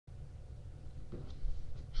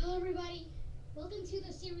Hello everybody, welcome to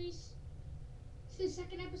the series, to the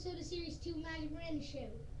second episode of series 2 Miranda show.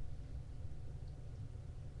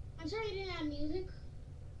 I'm sorry I didn't add music,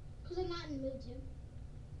 because I'm not in the mood to.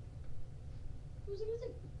 Where's the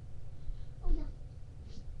music? Oh yeah.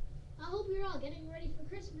 I hope you're all getting ready for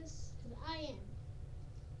Christmas, because I am.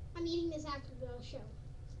 I'm eating this after the show.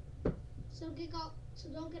 So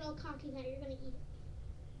don't get all cocky that you're going to eat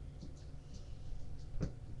it.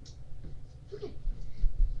 Okay.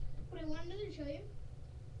 What I wanted to show you,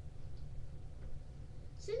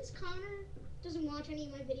 since Connor doesn't watch any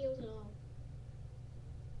of my videos at all,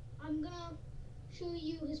 I'm gonna show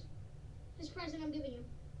you his present I'm giving him.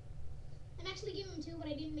 I'm actually giving him two, but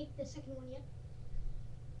I didn't make the second one yet.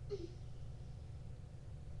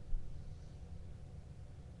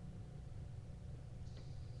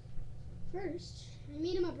 First, I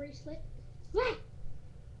made him a bracelet.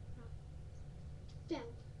 Fell.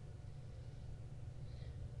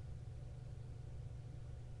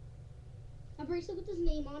 A bracelet with his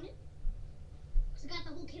name on it. Because I got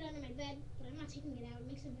the whole kit under my bed, but I'm not taking it out. It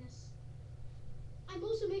makes a mess. I'm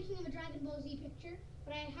also making him a Dragon Ball Z picture,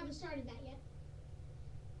 but I haven't started that yet.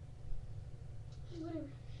 Whatever.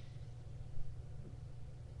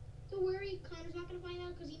 Don't worry, Connor's not going to find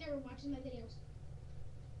out because he never watches my videos.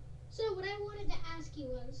 So what I wanted to ask you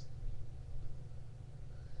was,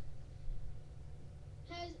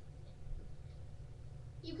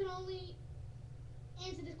 you can only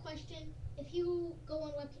answer this question if you go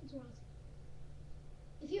on webcams once.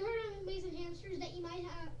 If you heard of Amazing Hamsters, then you might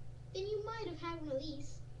have had one of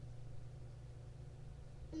these.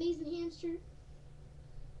 Amazing Hamster.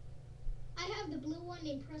 I have the blue one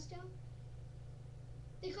named Presto.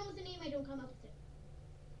 They come with a name, I don't come up with it.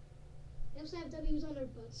 They also have W's on their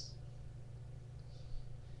butts.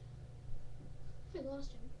 I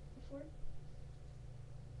lost him before.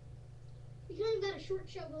 We kind of got a short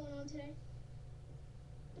show going on today.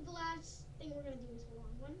 But the last thing we're going to do is a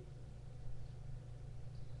long one.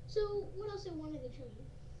 So, what else I wanted to show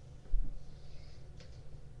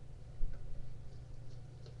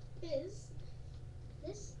you is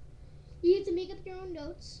this. You get to make up your own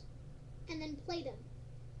notes and then play them.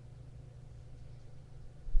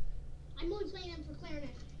 I'm only playing them for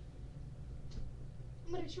clarinet.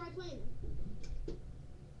 I'm going to try playing them.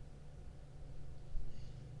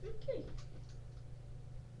 Okay.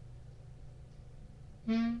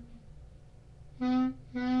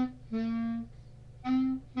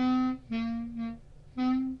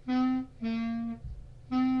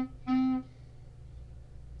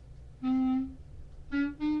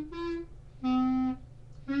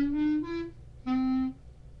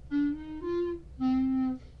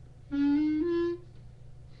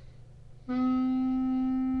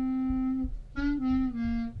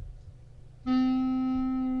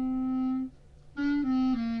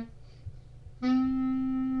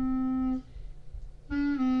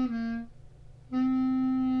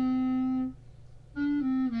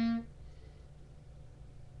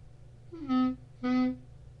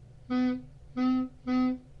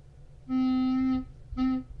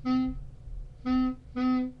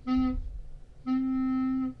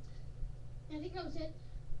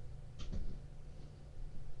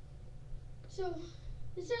 So,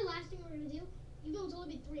 this is our last thing we're going to do. Even though it's only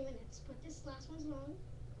been 3 minutes, but this last one's long.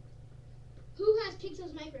 Who has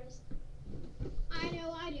Pixel's micros? I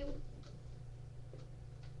know I do.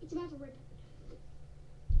 It's about to rip.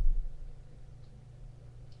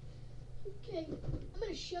 Okay, I'm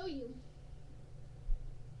going to show you.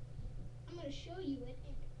 I'm going to show you it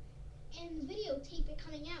and videotape it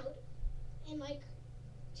coming out in like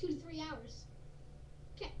 2 to 3 hours.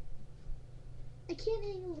 Okay. I can't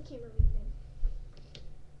angle the camera really good.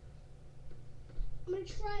 I'm going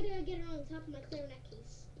to try to get it on the top of my clarinet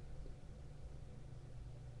case.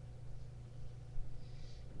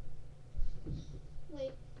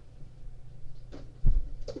 Wait.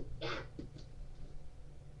 Ah.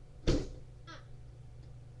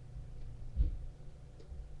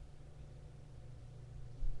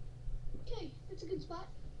 Okay, that's a good spot.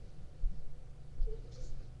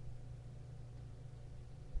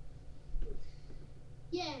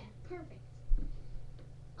 Yeah, perfect.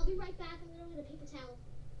 I'll be right back. I'm going to get a paper towel.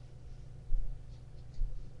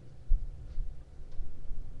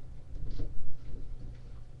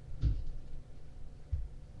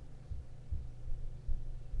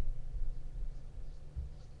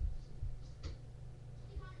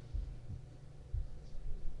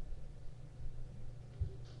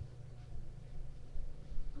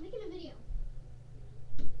 I'm making a video.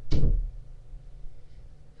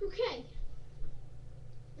 Okay.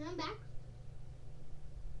 Now I'm back.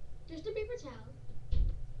 Just a paper towel.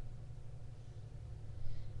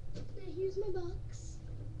 Here's my box.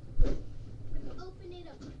 I'm gonna open it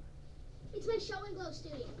up. It's my Show and Glow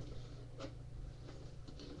studio.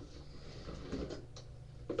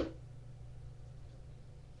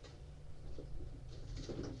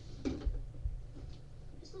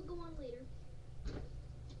 This will go on later.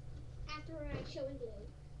 After I Show and Glow.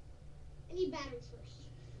 I need batteries first.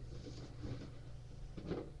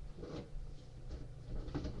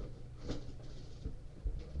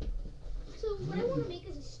 So what I want to make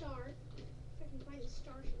is a star. If I can find a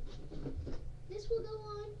star shape. This will go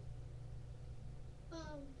on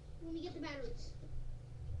when we get the batteries.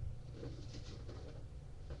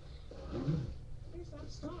 There's not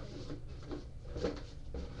stars.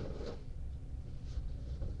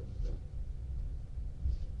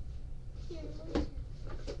 Here, let me see.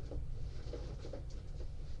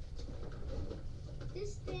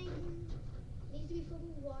 This thing needs to be filled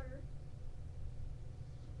with water.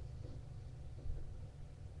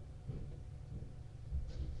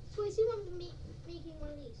 So I see I'm making one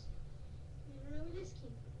of these. I don't know where this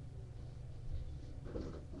came from.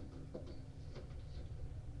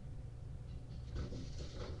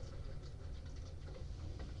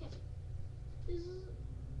 Okay. This is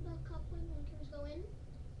the coupling linkers go in.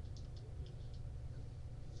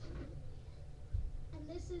 And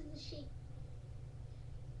this is the shape.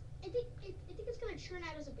 I think it's gonna turn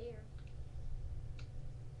out as a bear.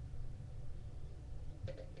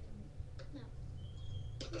 No.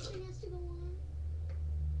 This thing has to go on.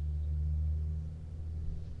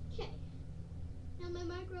 Okay. Now my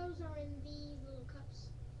micros are in these little cups.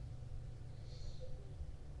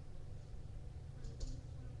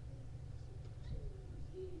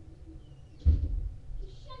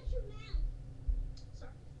 Shut your mouth.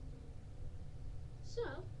 Sorry. So,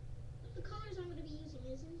 the colors I'm going to be using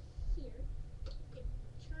is in here. You can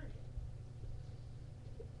turn it.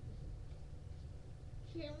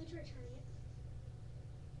 Here, let me try turning it.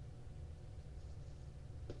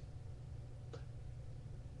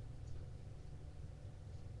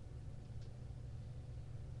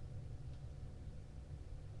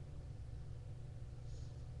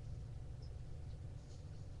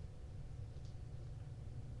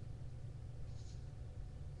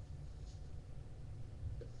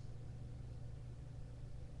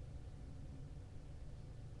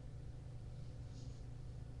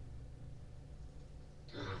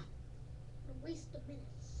 A waste of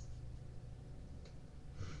minutes.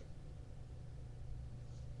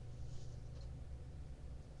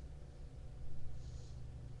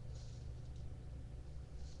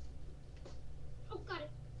 Oh, got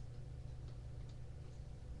it.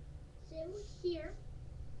 So here,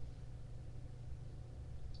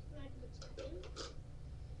 I can put stuff in.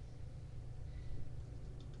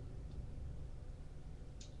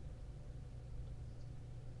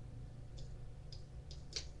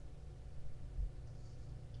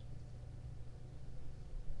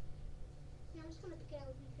 Now I'm just going to pick it out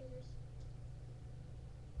with my fingers.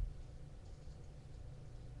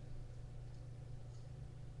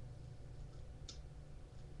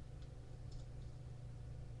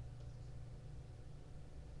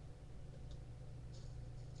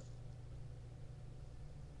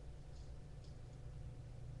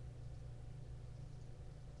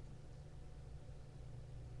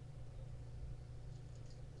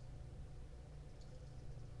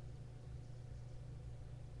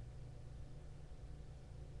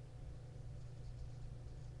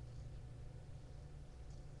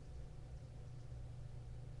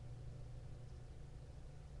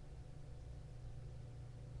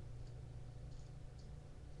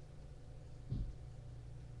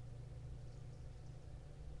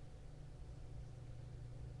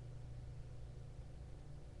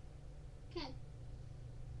 Okay.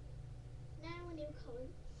 Now a new color.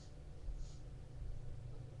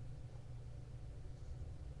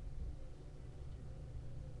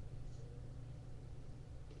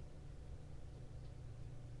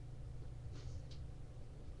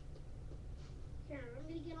 Here, I'm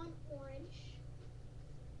going to get on orange.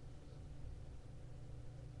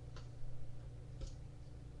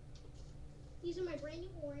 These are my brand new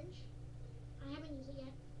orange. I haven't used it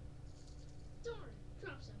yet. Darn,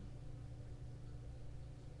 drop some.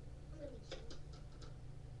 I'm going to mix it.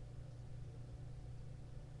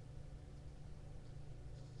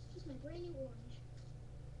 Just my brand new orange.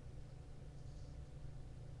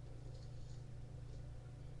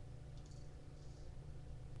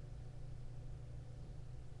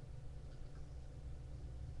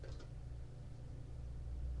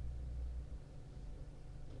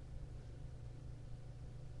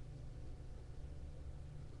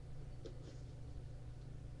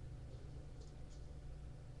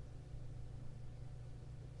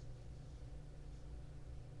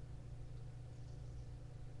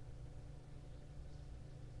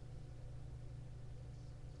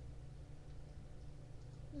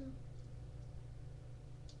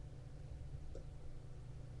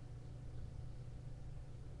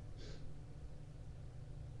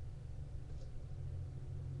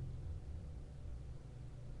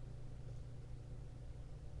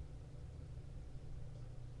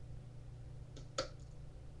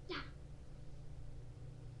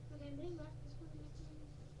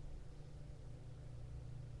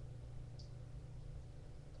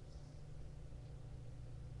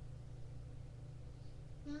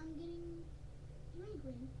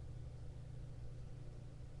 green.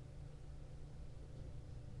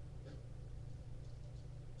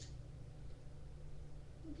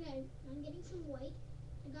 Okay, I'm getting some white.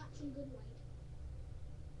 I got some good white.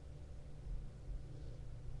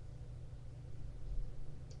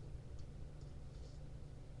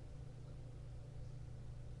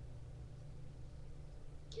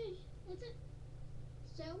 Okay, that's it.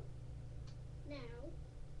 So, now,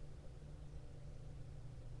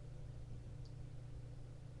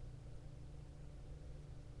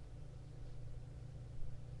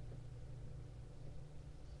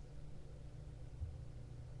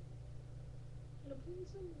 I'm gonna put in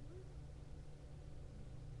some more.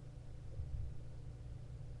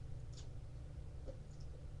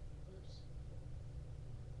 Oops.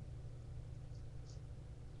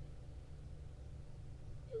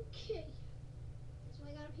 Okay, so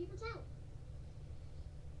I got a paper towel.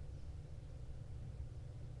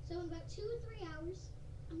 So in about 2 or 3 hours,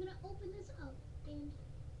 I'm gonna open this up and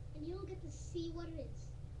you'll get to see what it is.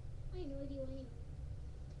 I have no idea what I am.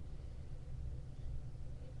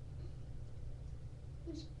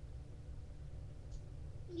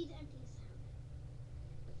 We need to empty this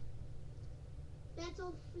out. That's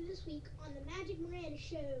all for this week on the Magic Miranda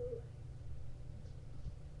Show.